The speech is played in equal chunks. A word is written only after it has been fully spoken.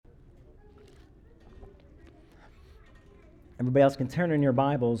Everybody else can turn in your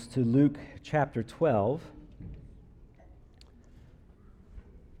Bibles to Luke chapter 12.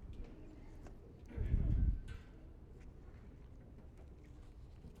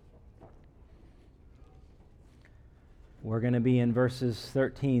 We're going to be in verses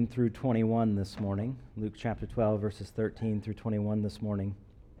 13 through 21 this morning. Luke chapter 12, verses 13 through 21 this morning.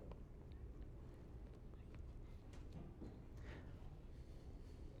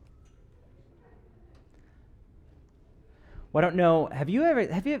 Well, I don't know. Have you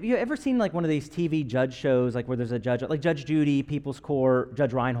ever seen like one of these TV judge shows, like where there's a judge, like Judge Judy, People's Court,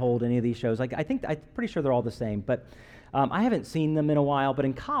 Judge Reinhold, any of these shows? Like I'm pretty sure they're all the same, but I haven't seen them in a while. But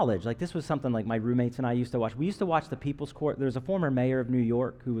in college, like this was something like my roommates and I used to watch. We used to watch the People's Court. There's a former mayor of New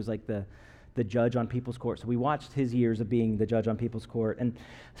York who was like the judge on People's Court. So we watched his years of being the judge on People's Court. And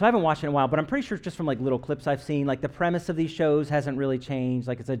so I haven't watched it in a while, but I'm pretty sure just from like little clips I've seen, like the premise of these shows hasn't really changed.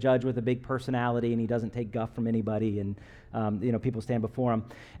 Like it's a judge with a big personality and he doesn't take guff from anybody and people stand before him.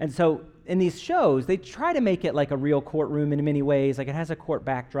 And so in these shows, they try to make it like a real courtroom in many ways. Like it has a court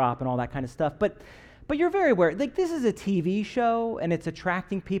backdrop and all that kind of stuff. But you're very aware, like this is a TV show and it's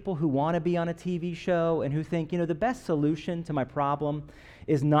attracting people who want to be on a TV show and who think, the best solution to my problem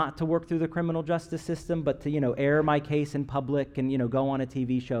is not to work through the criminal justice system, but to, air my case in public and, go on a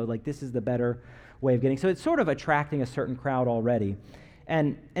TV show. Like this is the better way of getting. So it's sort of attracting a certain crowd already.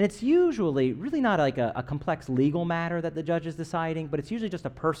 And it's usually really not like a complex legal matter that the judge is deciding, but it's usually just a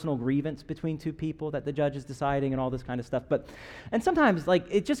personal grievance between two people that the judge is deciding and all this kind of stuff. And sometimes like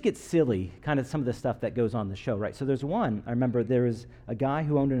it just gets silly, kind of some of the stuff that goes on the show, right? So there's one, I remember there was a guy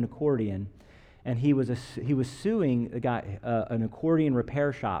who owned an accordion, and he was suing a guy, an accordion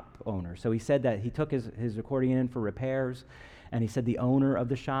repair shop owner. So he said that he took his accordion in for repairs, and he said the owner of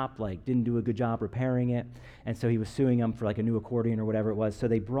the shop like didn't do a good job repairing it, and so he was suing him for like a new accordion or whatever it was. So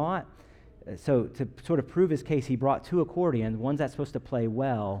to sort of prove his case, he brought two accordions, one that's supposed to play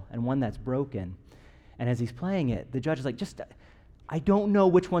well and one that's broken. And as he's playing it, the judge is like, I don't know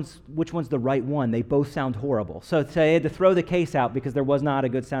which one's the right one. They both sound horrible. So they had to throw the case out because there was not a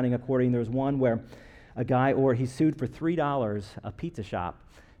good sounding accordion. There was one where he sued for $3 a pizza shop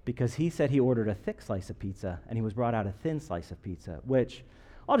because he said he ordered a thick slice of pizza and he was brought out a thin slice of pizza, which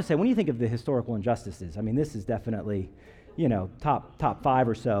I'll just say, when you think of the historical injustices, I mean, this is definitely, top five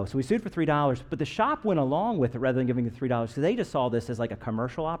or so. So we sued for $3, but the shop went along with it rather than giving the $3. So they just saw this as like a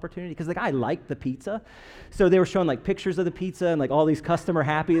commercial opportunity because the guy liked the pizza. So they were showing like pictures of the pizza and like all these customer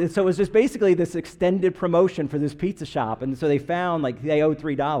happy. And so it was just basically this extended promotion for this pizza shop. And so they found like they owed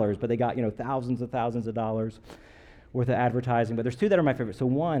 $3, but they got, thousands of dollars worth of advertising. But there's two that are my favorite. So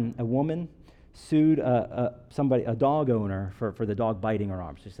one, a woman sued a dog owner for the dog biting her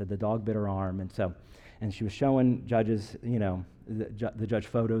arm. She said the dog bit her arm, and she was showing judges, the judge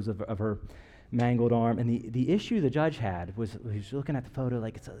photos of her mangled arm. And the issue the judge had was he was looking at the photo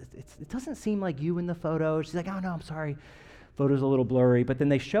like it doesn't seem like you in the photo. She's like, oh no, I'm sorry, photo's a little blurry. But then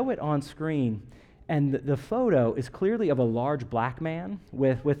they show it on screen, and the photo is clearly of a large black man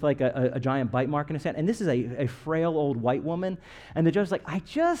with like a giant bite mark in his hand. And this is a frail old white woman. And the judge's like, I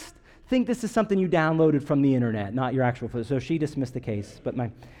just think this is something you downloaded from the internet, not your actual photo. So she dismissed the case. But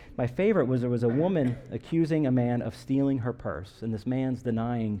my favorite was there was a woman accusing a man of stealing her purse, and this man's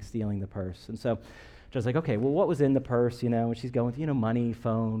denying stealing the purse. And so just like, okay, well, what was in the purse, and she's going with, money,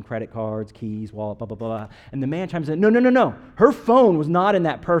 phone, credit cards, keys, wallet, blah, blah, blah. And the man chimes in, no, her phone was not in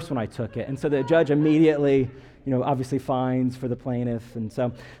that purse when I took it. And so the judge immediately, obviously fines for the plaintiff. And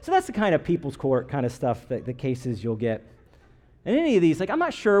so that's the kind of people's court kind of stuff, the cases you'll get. And any of these, like, I'm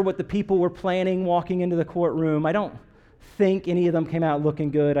not sure what the people were planning walking into the courtroom. I don't think any of them came out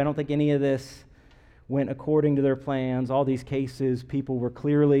looking good. I don't think any of this went according to their plans. All these cases, people were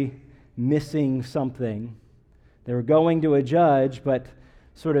clearly missing something. They were going to a judge, but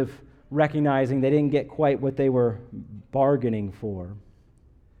sort of recognizing they didn't get quite what they were bargaining for.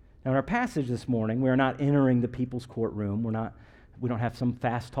 Now, in our passage this morning, we are not entering the people's courtroom. We don't have some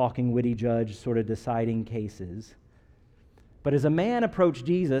fast-talking, witty judge sort of deciding cases. But as a man approached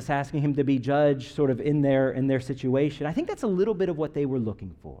Jesus, asking him to be judge sort of in their situation, I think that's a little bit of what they were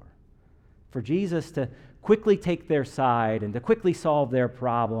looking for Jesus to quickly take their side and to quickly solve their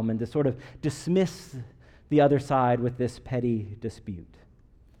problem and to sort of dismiss the other side with this petty dispute.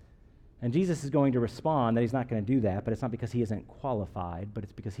 And Jesus is going to respond that he's not going to do that, but it's not because he isn't qualified, but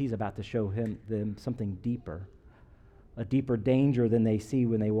it's because he's about to show them something deeper. A deeper danger than they see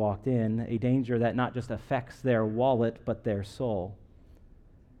when they walked in, a danger that not just affects their wallet, but their soul.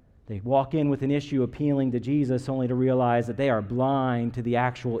 They walk in with an issue appealing to Jesus only to realize that they are blind to the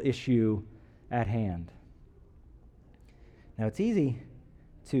actual issue at hand. Now, it's easy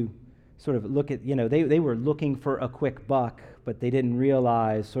to sort of look at, they were looking for a quick buck, but they didn't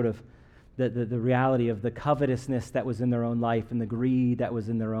realize sort of the reality of the covetousness that was in their own life and the greed that was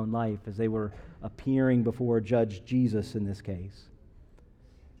in their own life as they were appearing before Judge Jesus in this case.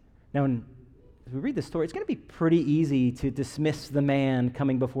 Now, as we read this story, it's going to be pretty easy to dismiss the man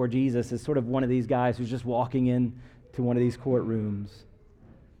coming before Jesus as sort of one of these guys who's just walking in to one of these courtrooms.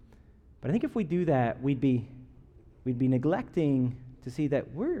 But I think if we do that, we'd be neglecting to see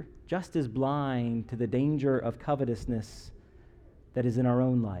that we're just as blind to the danger of covetousness that is in our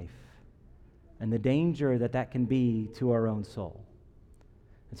own life and the danger that can be to our own soul.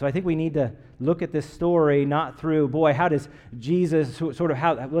 And so I think we need to look at this story not through, boy, how does Jesus,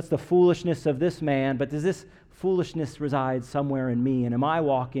 what's the foolishness of this man, but does this foolishness reside somewhere in me? And am I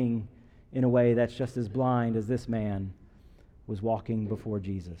walking in a way that's just as blind as this man was walking before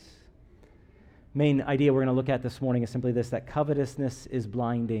Jesus? Main idea we're going to look at this morning is simply this, that covetousness is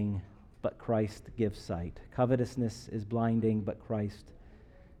blinding, but Christ gives sight. Covetousness is blinding, but Christ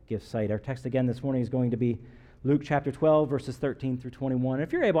gives sight. Our text again this morning is going to be Luke chapter 12, verses 13 through 21. And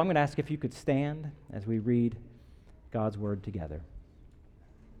if you're able, I'm going to ask if you could stand as we read God's word together.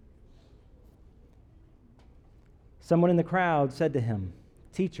 Someone in the crowd said to him,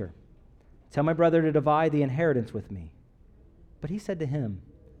 "Teacher, tell my brother to divide the inheritance with me." But he said to him,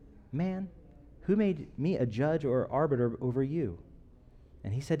 "Man, who made me a judge or arbiter over you?"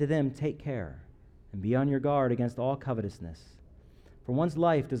 And he said to them, "Take care and be on your guard against all covetousness, for one's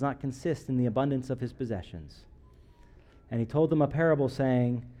life does not consist in the abundance of his possessions." And he told them a parable,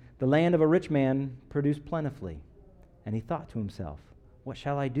 saying, "The land of a rich man produced plentifully. And he thought to himself, 'What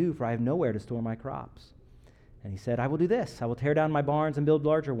shall I do, for I have nowhere to store my crops?' And he said, 'I will do this. I will tear down my barns and build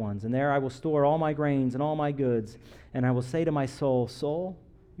larger ones, and there I will store all my grains and all my goods. And I will say to my soul, Soul,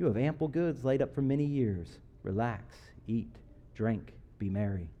 you have ample goods laid up for many years. Relax, eat, drink, be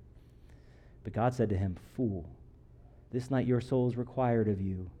merry.' But God said to him, 'Fool, this night your soul is required of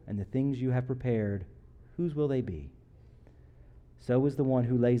you, and the things you have prepared, whose will they be? So is the one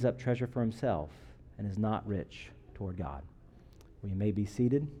who lays up treasure for himself and is not rich toward God.'" Well, you may be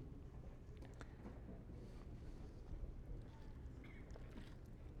seated.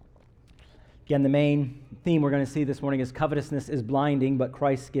 Again, the main theme we're going to see this morning is covetousness is blinding, but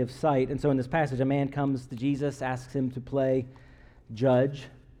Christ gives sight. And so in this passage, a man comes to Jesus, asks him to play judge.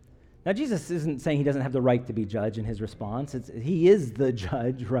 Now, Jesus isn't saying he doesn't have the right to be judge in his response. He is the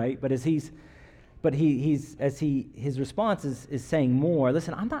judge, right? But his response is saying more.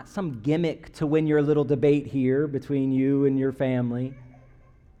 Listen, I'm not some gimmick to win your little debate here between you and your family.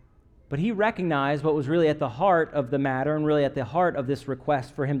 But he recognized what was really at the heart of the matter and really at the heart of this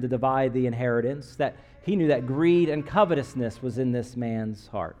request for him to divide the inheritance, that he knew that greed and covetousness was in this man's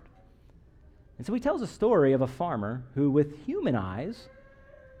heart. And so he tells a story of a farmer who, with human eyes,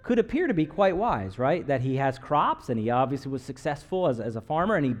 could appear to be quite wise, right? That he has crops, and he obviously was successful as a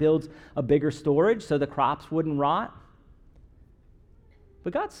farmer, and he builds a bigger storage so the crops wouldn't rot.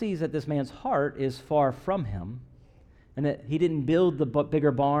 But God sees that this man's heart is far from him, and that he didn't build the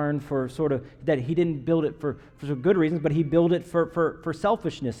bigger barn that he didn't build it for good reasons, but he built it for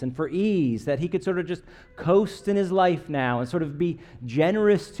selfishness and for ease, that he could sort of just coast in his life now and sort of be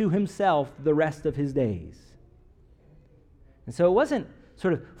generous to himself the rest of his days. And so it wasn't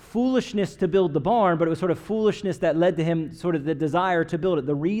sort of foolishness to build the barn, but it was sort of foolishness that led to him sort of the desire to build it.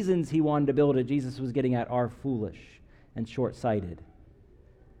 The reasons he wanted to build it, Jesus was getting at, are foolish and short-sighted.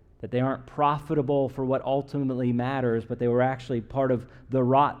 That they aren't profitable for what ultimately matters, but they were actually part of the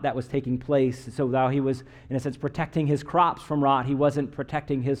rot that was taking place. So while he was, in a sense, protecting his crops from rot, he wasn't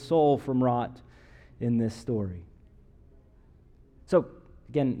protecting his soul from rot in this story. So,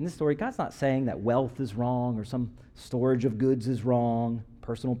 again, in this story, God's not saying that wealth is wrong or some storage of goods is wrong,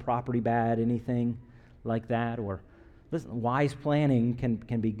 personal property bad, anything like that. Or, listen, wise planning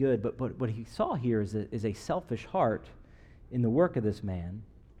can be good, but what he saw here is a selfish heart in the work of this man.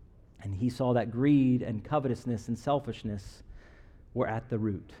 And he saw that greed and covetousness and selfishness were at the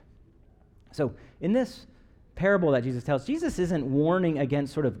root. So in this parable that Jesus tells, Jesus isn't warning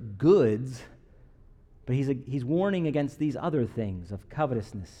against sort of goods, but he's warning against these other things of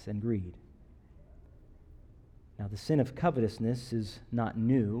covetousness and greed. Now, the sin of covetousness is not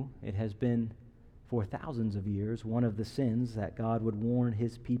new. It has been for thousands of years one of the sins that God would warn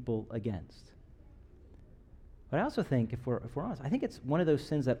his people against. But I also think, if we're honest, I think it's one of those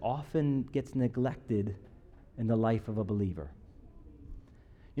sins that often gets neglected in the life of a believer.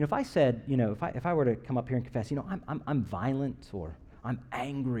 If I said, if I were to come up here and confess, I'm violent, or I'm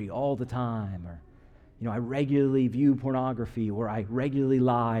angry all the time, or, I regularly view pornography, or I regularly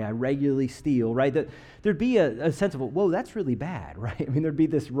lie, I regularly steal, right? There'd be a sense of, whoa, that's really bad, right? I mean, there'd be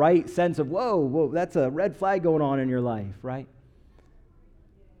this right sense of, whoa, that's a red flag going on in your life, right?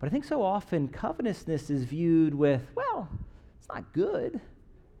 But I think so often covetousness is viewed with, well, it's not good,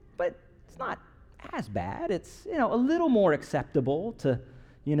 but it's not as bad. It's, a little more acceptable to,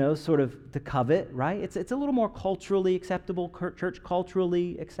 sort of to covet, right? It's a little more culturally acceptable, church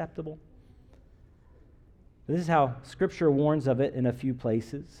culturally acceptable. This is how Scripture warns of it in a few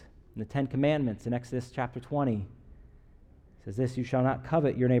places. In the Ten Commandments in Exodus chapter 20, it says this: you shall not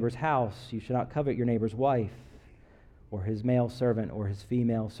covet your neighbor's house, you shall not covet your neighbor's wife, or his male servant, or his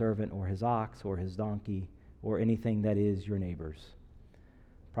female servant, or his ox, or his donkey, or anything that is your neighbor's.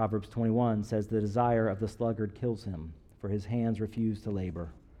 Proverbs 21 says, the desire of the sluggard kills him, for his hands refuse to labor.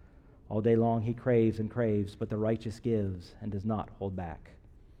 All day long he craves and craves, but the righteous gives and does not hold back.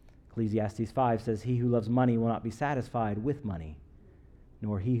 Ecclesiastes 5 says, he who loves money will not be satisfied with money,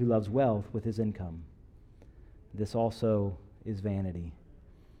 nor he who loves wealth with his income. This also is vanity.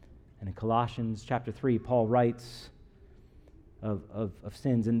 And in Colossians chapter 3, Paul writes of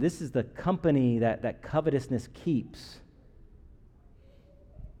sins, and this is the company that covetousness keeps.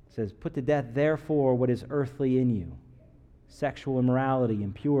 It says, put to death, therefore, what is earthly in you: sexual immorality,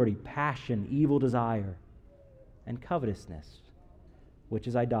 impurity, passion, evil desire, and covetousness, which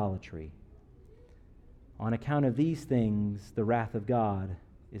is idolatry. On account of these things, the wrath of God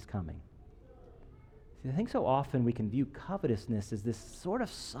is coming. See, I think so often we can view covetousness as this sort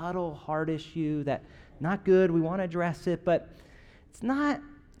of subtle heart issue that, not good, we want to address it, but it's not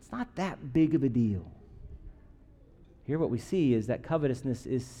that big of a deal. Here what we see is that covetousness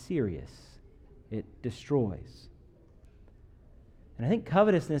is serious. It destroys. And I think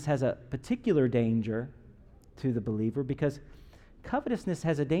covetousness has a particular danger to the believer, because covetousness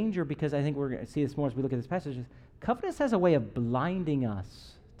has a danger because I think we're going to see this more as we look at this passage. Covetousness has a way of blinding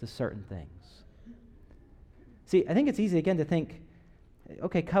us to certain things. See, I think it's easy again to think,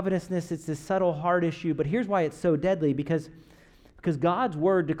 okay, covetousness, it's this subtle heart issue, but here's why it's so deadly, because God's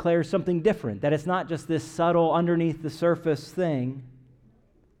word declares something different, that it's not just this subtle, underneath the surface thing.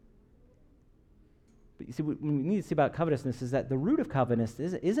 But you see, what we need to see about covetousness is that the root of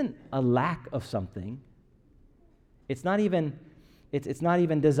covetousness isn't a lack of something. It's not even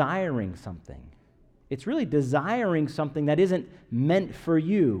desiring something. It's really desiring something that isn't meant for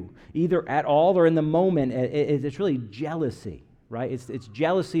you, either at all or in the moment. It's really jealousy, right? It's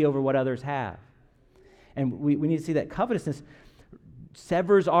jealousy over what others have. And we need to see that covetousness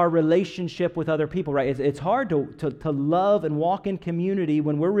severs our relationship with other people, right? It's hard to love and walk in community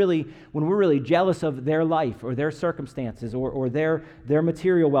when we're really jealous of their life or their circumstances or their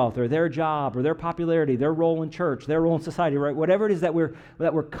material wealth or their job or their popularity, their role in church, their role in society, right? Whatever it is that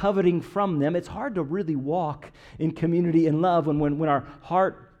we're coveting from them, it's hard to really walk in community and love when our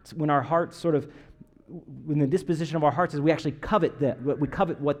heart sort of, when the disposition of our hearts is we actually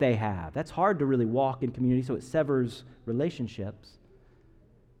covet what they have. That's hard to really walk in community, so it severs relationships.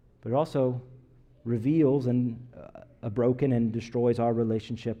 But it also reveals a broken and destroys our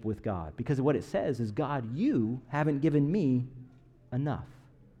relationship with God. Because what it says is, God, you haven't given me enough.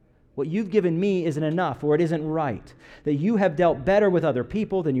 What you've given me isn't enough, or it isn't right. That you have dealt better with other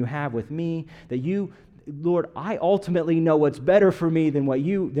people than you have with me. That you, Lord, I ultimately know what's better for me than what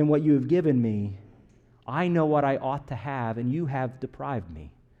you have given me. I know what I ought to have, and you have deprived me.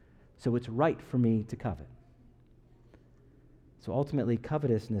 So it's right for me to covet. So ultimately,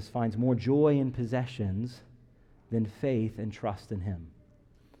 covetousness finds more joy in possessions than faith and trust in Him.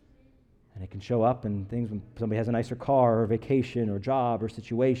 And it can show up in things when somebody has a nicer car or vacation or job or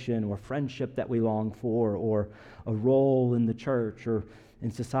situation or friendship that we long for, or a role in the church or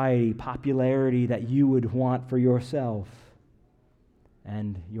in society, popularity that you would want for yourself.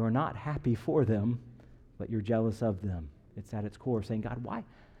 And you're not happy for them, but you're jealous of them. It's at its core saying, God,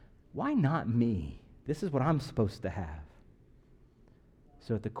 why not me? This is what I'm supposed to have.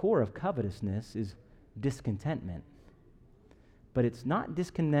 So at the core of covetousness is discontentment. But it's not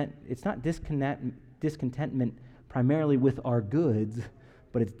discontentment primarily with our goods,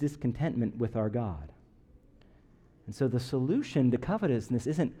 but it's discontentment with our God. And so the solution to covetousness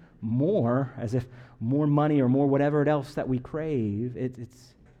isn't more, as if more money or more whatever else that we crave.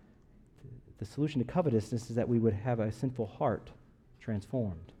 It's the solution to covetousness is that we would have a sinful heart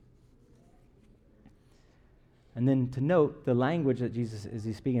transformed. And then to note the language that Jesus, as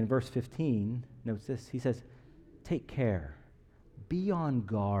he's speaking in verse 15, notes this. He says, take care. Be on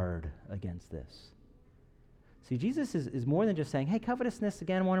guard against this. See, Jesus is more than just saying, hey, covetousness,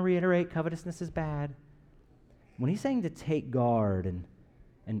 again, I want to reiterate, covetousness is bad. When he's saying to take guard and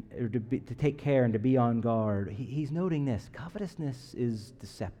or to take care and to be on guard. He's noting this. Covetousness is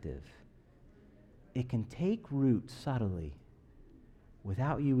deceptive. It can take root subtly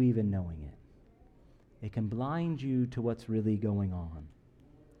without you even knowing it. It can blind you to what's really going on.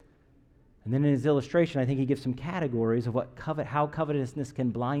 And then in his illustration, I think he gives some categories of how covetousness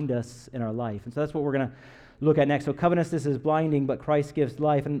can blind us in our life. And so that's what we're going to look at next. So covetousness is blinding, but Christ gives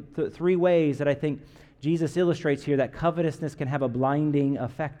life. And three ways that I think Jesus illustrates here that covetousness can have a blinding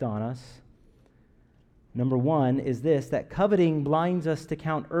effect on us. Number one is this, that coveting blinds us to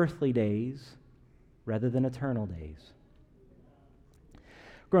count earthly days rather than eternal days.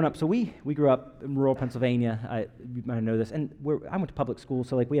 Growing up, so we grew up in rural Pennsylvania. You might know this, and I went to public school,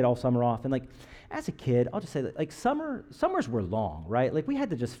 so we had all summer off. And as a kid, I'll just say that summers were long, right? We had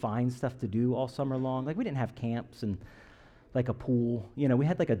to just find stuff to do all summer long. We didn't have camps and a pool. We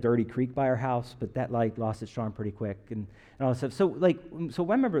had a dirty creek by our house, but that lost its charm pretty quick and all that stuff. So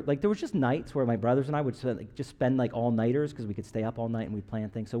I remember there was just nights where my brothers and I would spend all-nighters because we could stay up all night and we'd plan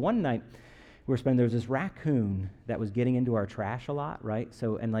things. So one night there was this raccoon that was getting into our trash a lot, right?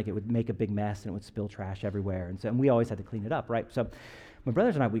 So and it would make a big mess and it would spill trash everywhere, and we always had to clean it up, right? So my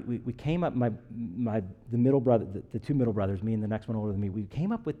brothers and I, we came up, the middle brother, the two middle brothers, me and the next one older than me, we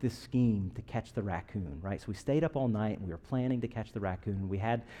came up with this scheme to catch the raccoon, right? So we stayed up all night and we were planning to catch the raccoon. We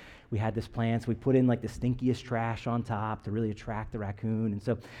had this plan, so we put in the stinkiest trash on top to really attract the raccoon. And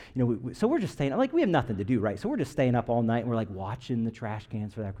so, so we're just staying, we have nothing to do, right? So we're just staying up all night and we're watching the trash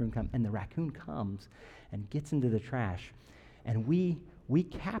cans for the raccoon come, and the raccoon comes and gets into the trash, and we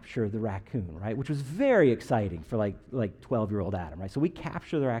capture the raccoon, right? Which was very exciting for 12-year-old Adam, right? So we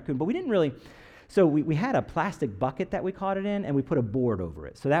capture the raccoon, but we didn't really, so we had a plastic bucket that we caught it in, and we put a board over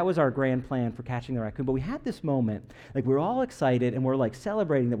it. So that was our grand plan for catching the raccoon. But we had this moment, we were all excited, and we're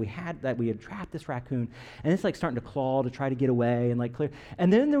celebrating that we had trapped this raccoon, and it's starting to claw to try to get away and clear.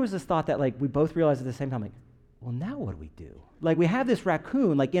 And then there was this thought that we both realized at the same time, well, now what do we do? We have this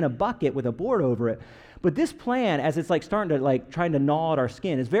raccoon in a bucket with a board over it, but this plan, as it's starting to trying to gnaw at our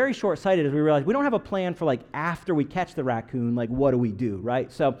skin, is very short-sighted as we realize we don't have a plan for after we catch the raccoon, what do we do,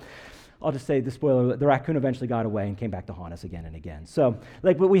 right? So I'll just say the spoiler, the raccoon eventually got away and came back to haunt us again and again. So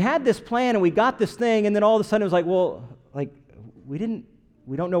but we had this plan and we got this thing, and then all of a sudden it was we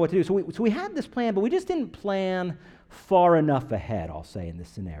don't know what to do. So we had this plan, but we just didn't plan far enough ahead, I'll say, in this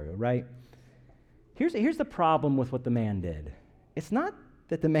scenario, right? Here's the problem with what the man did. It's not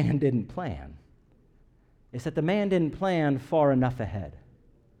that the man didn't plan. It's that the man didn't plan far enough ahead.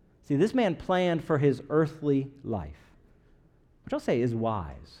 See, this man planned for his earthly life, which I'll say is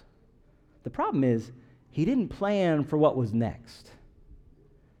wise. The problem is he didn't plan for what was next.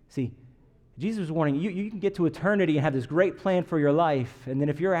 See, Jesus was warning you can get to eternity and have this great plan for your life, and then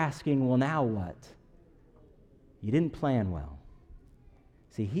if you're asking, well, now what? You didn't plan well.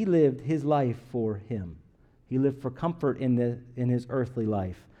 See, he lived his life for him. He lived for comfort in his earthly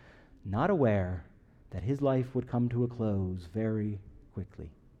life, not aware that his life would come to a close very quickly.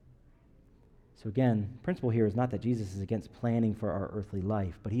 So again, the principle here is not that Jesus is against planning for our earthly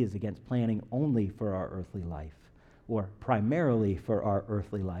life, but he is against planning only for our earthly life, or primarily for our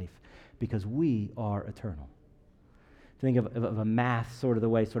earthly life, because we are eternal. Think of a math sort of the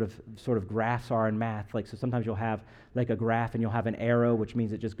way sort of graphs are in math. So sometimes you'll have a graph and you'll have an arrow, which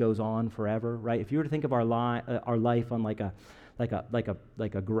means it just goes on forever, right? If you were to think of our life on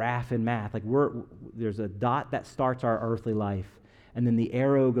a graph in math, there's a dot that starts our earthly life, and then the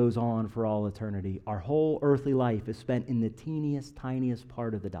arrow goes on for all eternity. Our whole earthly life is spent in the teeniest, tiniest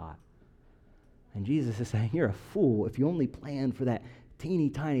part of the dot. And Jesus is saying, you're a fool if you only plan for that teeny,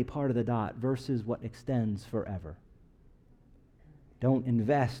 tiny part of the dot versus what extends forever. Don't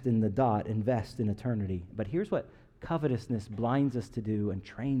invest in the dot, invest in eternity. But here's what covetousness blinds us to do and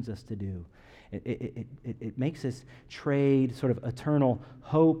trains us to do. It makes us trade sort of eternal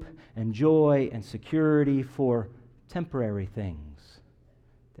hope and joy and security for temporary things.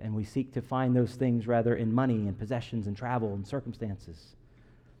 And we seek to find those things rather in money and possessions and travel and circumstances.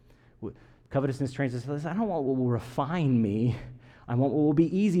 Covetousness trains us, I don't want what will refine me. I want what will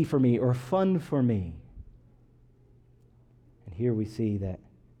be easy for me or fun for me. And here we see that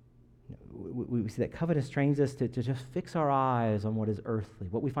covetous trains us to just fix our eyes on what is earthly,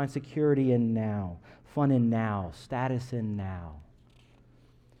 what we find security in now, fun in now, status in now,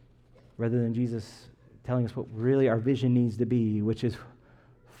 rather than Jesus telling us what really our vision needs to be, which is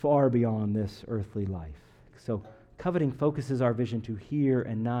far beyond this earthly life. So coveting focuses our vision to here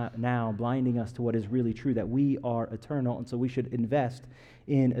and now, blinding us to what is really true, that we are eternal, and so we should invest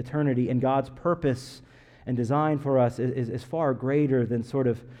in eternity and God's purpose and design for us is far greater than sort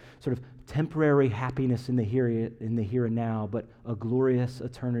of temporary happiness in the here and now, but a glorious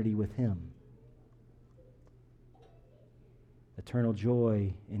eternity with Him. Eternal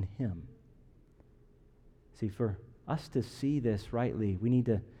joy in Him. See, for us to see this rightly, we need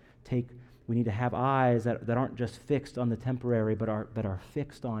to have eyes that aren't just fixed on the temporary, but are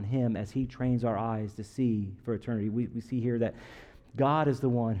fixed on Him as He trains our eyes to see for eternity. We see here that God is the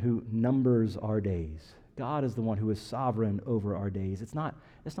one who numbers our days. God is the one who is sovereign over our days. It's not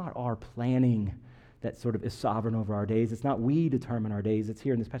our planning that sort of is sovereign over our days. It's not we determine our days. It's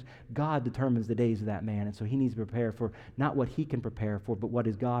here in this passage. God determines the days of that man, and so he needs to prepare for not what he can prepare for, but what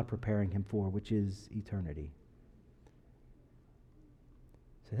is God preparing him for, which is eternity.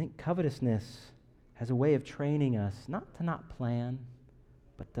 So I think covetousness has a way of training us not to not plan,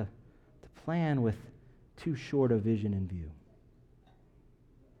 but to plan with too short a vision in view.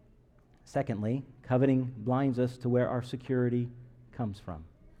 Secondly, coveting blinds us to where our security comes from.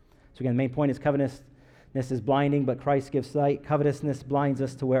 So again, the main point is covetousness is blinding, but Christ gives sight. Covetousness blinds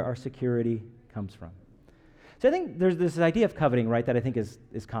us to where our security comes from. So I think there's this idea of coveting, right, that I think is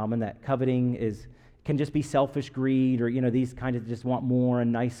common, that coveting can just be selfish greed, or, these kind of just want more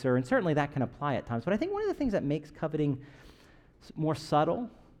and nicer, and certainly that can apply at times. But I think one of the things that makes coveting more subtle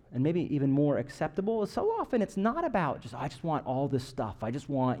and maybe even more acceptable is so often it's not about I just want all this stuff. I just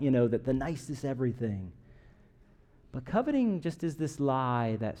want, the nicest everything. But coveting just is this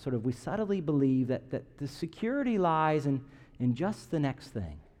lie that sort of we subtly believe that the security lies in just the next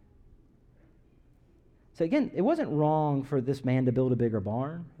thing. So again, it wasn't wrong for this man to build a bigger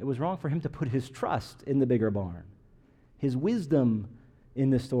barn. It was wrong for him to put his trust in the bigger barn, his wisdom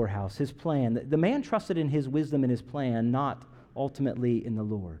in the storehouse, his plan. The man trusted in his wisdom and his plan, not ultimately in the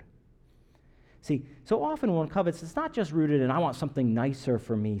Lord. See, so often when one covets, it's not just rooted in, I want something nicer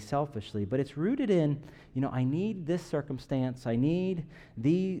for me selfishly, but it's rooted in, I need this circumstance, I need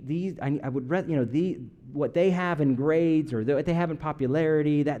I would rather, what they have in grades or what they have in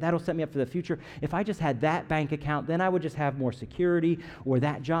popularity, that'll set me up for the future. If I just had that bank account, then I would just have more security, or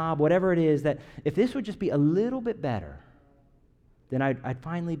that job, whatever it is, that if this would just be a little bit better, then I'd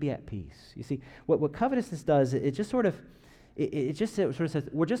finally be at peace. You see, what covetousness does, it just sort of says,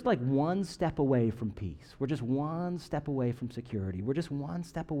 we're just like one step away from peace. We're just one step away from security. We're just one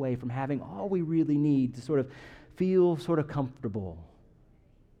step away from having all we really need to sort of feel sort of comfortable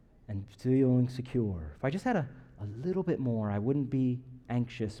and feeling secure. If I just had a little bit more, I wouldn't be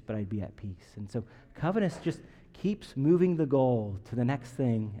anxious, but I'd be at peace. And so covetousness just keeps moving the goal to the next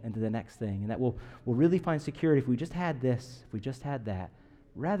thing and to the next thing. And that we'll really find security if we just had this, if we just had that,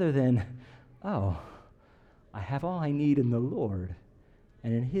 rather than, I have all I need in the Lord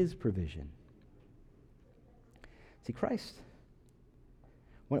and in His provision. See, Christ,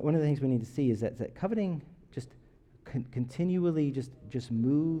 one of the things we need to see is that coveting just continually just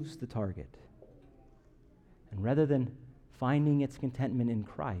moves the target. And rather than finding its contentment in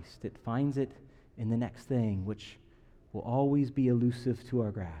Christ, it finds it in the next thing, which will always be elusive to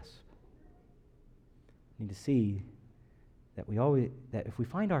our grasp. We need to see that if we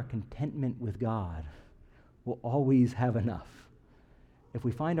find our contentment with God, we'll always have enough. If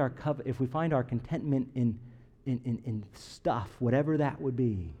we find our contentment in stuff, whatever that would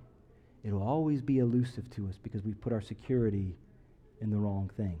be, it'll always be elusive to us because we've put our security in the wrong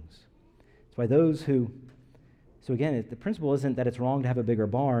things. That's why so again, the principle isn't that it's wrong to have a bigger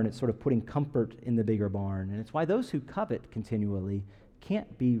barn, it's sort of putting comfort in the bigger barn. And it's why those who covet continually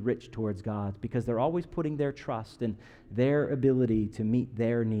can't be rich towards God, because they're always putting their trust in their ability to meet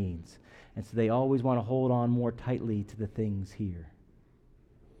their needs. And so they always want to hold on more tightly to the things here.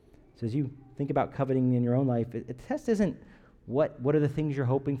 So as you think about coveting in your own life, the test isn't what are the things you're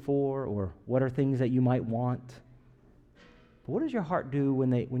hoping for, or what are things that you might want. But what does your heart do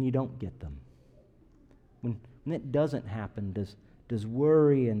when you don't get them? When it doesn't happen, does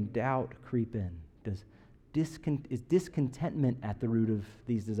worry and doubt creep in? Is discontentment at the root of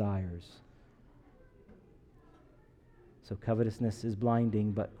these desires? So covetousness is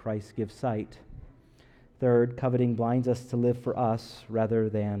blinding, but Christ gives sight. Third, coveting blinds us to live for us rather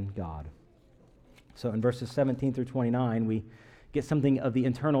than God. So in verses 17 through 29, we get something of the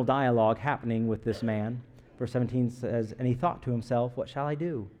internal dialogue happening with this man. Verse 17 says, "And he thought to himself, 'What shall I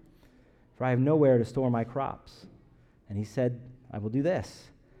do? For I have nowhere to store my crops.' And he said, 'I will do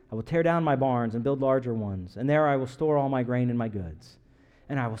this. I will tear down my barns and build larger ones, and there I will store all my grain and my goods.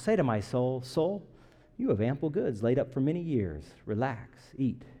 And I will say to my soul, Soul, you have ample goods laid up for many years. Relax,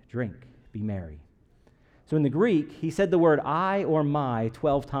 eat, drink, be merry.'" So in the Greek, he said the word "I" or "my"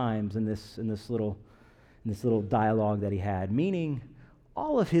 12 times in this little dialogue that he had, meaning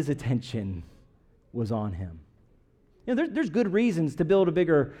all of his attention was on him. There's good reasons to build a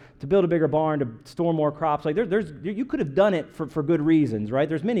bigger barn, to store more crops. Like you could have done it for good reasons, right?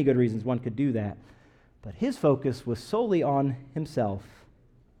 There's many good reasons one could do that. But his focus was solely on himself.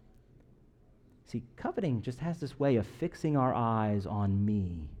 See, coveting just has this way of fixing our eyes on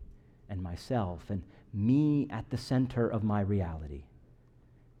me and myself and me at the center of my reality,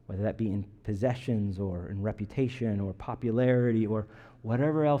 whether that be in possessions or in reputation or popularity or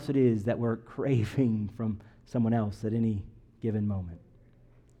whatever else it is that we're craving from someone else at any given moment.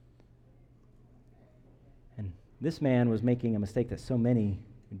 And this man was making a mistake that so many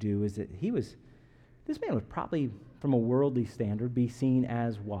do, is that this man would probably, from a worldly standard, be seen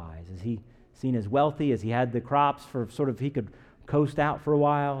as wise. Is he seen as wealthy, as he had the crops for he could coast out for a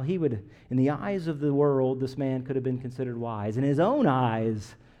while? He would, in the eyes of the world, this man could have been considered wise. In his own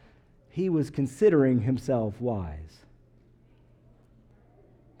eyes, he was considering himself wise.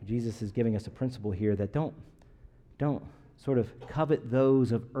 But Jesus is giving us a principle here that don't sort of covet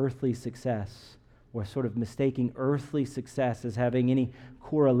those of earthly success, or sort of mistaking earthly success as having any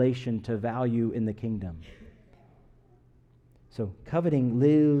correlation to value in the kingdom. So coveting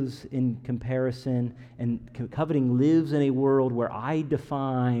lives in comparison, and coveting lives in a world where I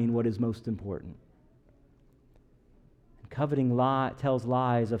define what is most important. Coveting tells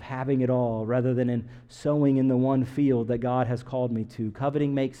lies of having it all rather than in sowing in the one field that God has called me to.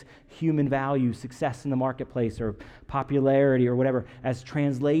 Coveting makes human value, success in the marketplace or popularity or whatever, as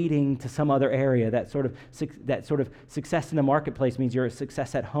translating to some other area. That sort of success in the marketplace means you're a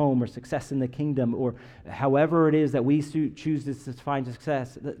success at home or success in the kingdom, or however it is that we choose to define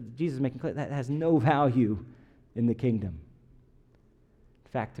success. Jesus is making clear that has no value in the kingdom.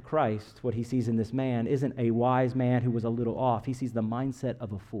 In fact, to Christ, what he sees in this man isn't a wise man who was a little off. He sees the mindset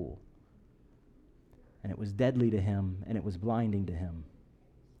of a fool. And it was deadly to him, and it was blinding to him.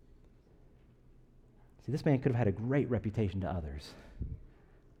 See, this man could have had a great reputation to others.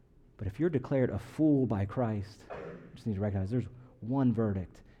 But if you're declared a fool by Christ, you just need to recognize there's one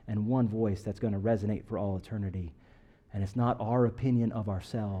verdict and one voice that's going to resonate for all eternity. And it's not our opinion of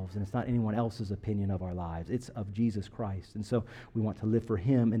ourselves, and it's not anyone else's opinion of our lives. It's of Jesus Christ. And so we want to live for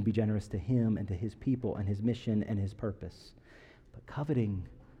him and be generous to him and to his people and his mission and his purpose. But coveting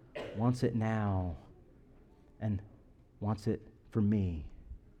wants it now and wants it for me.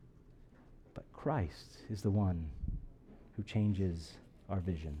 But Christ is the one who changes our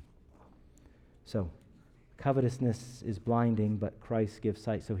vision. So covetousness is blinding, but Christ gives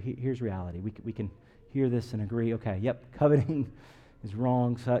sight. So here's reality. We can hear this and agree, okay, yep, coveting is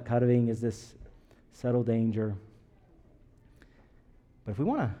wrong. Coveting is this subtle danger. But if we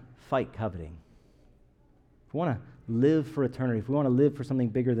want to fight coveting, if we want to live for eternity, if we want to live for something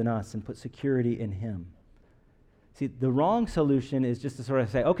bigger than us and put security in him, see, the wrong solution is just to sort of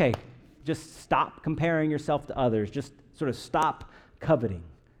say, okay, just stop comparing yourself to others. Just sort of stop coveting,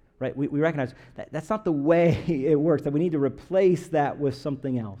 right? We recognize that that's not the way it works, that we need to replace that with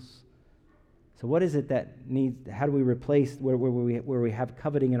something else. So what is it that needs, how do we replace where we have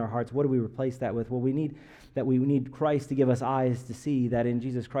coveting in our hearts? What do we replace that with? Well, we need Christ to give us eyes to see that in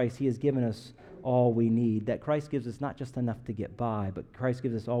Jesus Christ he has given us all we need, that Christ gives us not just enough to get by, but Christ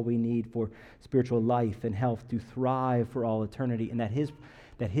gives us all we need for spiritual life and health to thrive for all eternity, and that his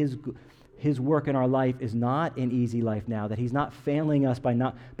work in our life is not an easy life now, that he's not failing us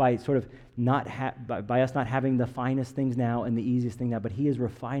by us not having the finest things now and the easiest thing now, but he is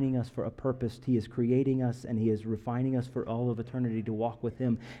refining us for a purpose. He is creating us, and he is refining us for all of eternity to walk with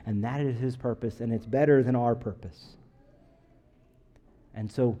him, and that is his purpose, and it's better than our purpose. And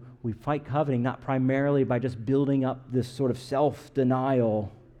so we fight coveting not primarily by just building up this sort of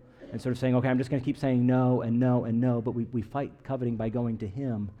self-denial and sort of saying, okay, I'm just going to keep saying no and no and no, but we fight coveting by going to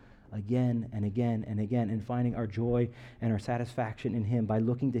him again and again and again, and finding our joy and our satisfaction in him by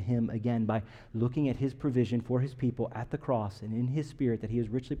looking to him again, by looking at his provision for his people at the cross and in his Spirit that he has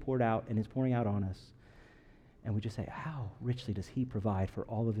richly poured out and is pouring out on us. And we just say, how richly does he provide for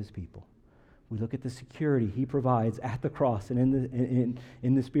all of his people? We look at the security he provides at the cross and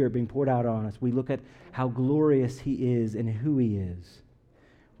in the Spirit being poured out on us. We look at how glorious he is and who he is.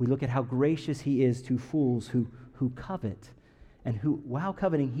 We look at how gracious he is to fools who covet, and who, while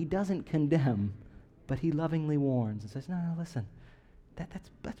coveting, he doesn't condemn, but he lovingly warns and says, no, listen, that's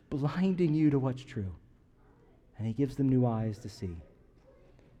blinding you to what's true. And he gives them new eyes to see.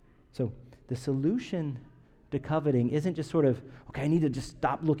 So the solution to coveting isn't just sort of, okay, I need to just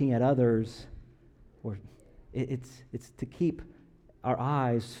stop looking at others, or it's to keep our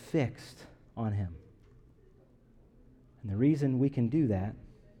eyes fixed on him. And the reason we can do that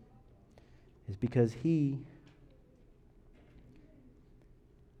is because he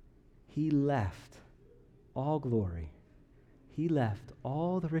left all glory. He left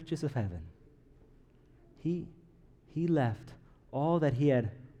all the riches of heaven. He left all that he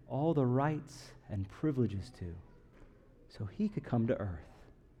had, all the rights and privileges to, so he could come to earth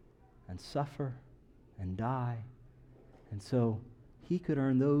and suffer and die, and so he could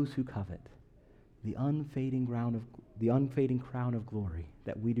earn those who covet the unfading crown of glory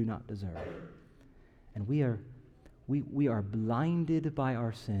that we do not deserve. And we are blinded by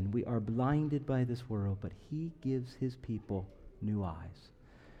our sin. We are blinded by this world, but he gives his people new eyes.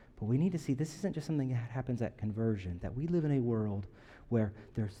 But we need to see this isn't just something that happens at conversion, that we live in a world where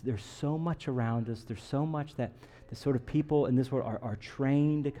there's so much around us, there's so much that the sort of people in this world are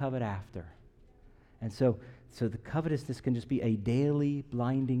trained to covet after. And so the covetousness can just be a daily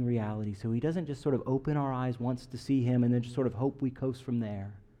blinding reality. So he doesn't just sort of open our eyes once to see him and then just sort of hope we coast from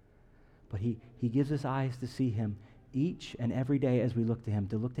there. But he gives us eyes to see him each and every day as we look to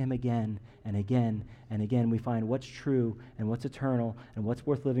him again and again and again. We find what's true and what's eternal and what's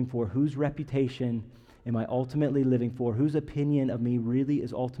worth living for, whose reputation am I ultimately living for, whose opinion of me really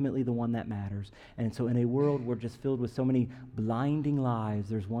is ultimately the one that matters. And so in a world we're just filled with so many blinding lies,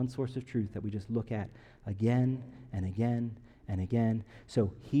 there's one source of truth that we just look at again and again and again.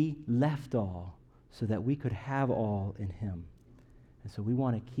 So he left all so that we could have all in him. And so we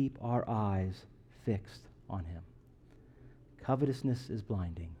want to keep our eyes fixed on him. Covetousness is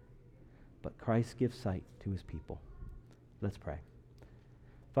blinding, but Christ gives sight to his people. Let's pray.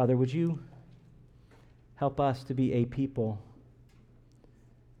 Father, would you help us to be a people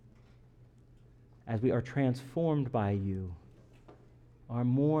as we are transformed by you, are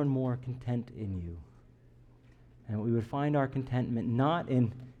more and more content in you. And we would find our contentment not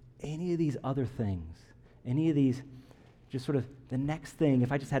in any of these other things, any of these just sort of the next thing,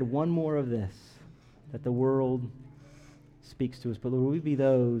 if I just had one more of this, that the world speaks to us. But Lord, will we be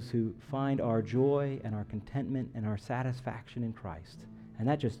those who find our joy and our contentment and our satisfaction in Christ. And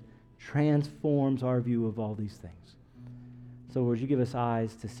that just transforms our view of all these things. So Lord, you give us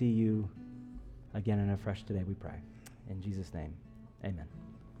eyes to see you again and afresh today, we pray. In Jesus' name,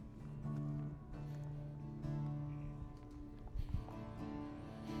 amen.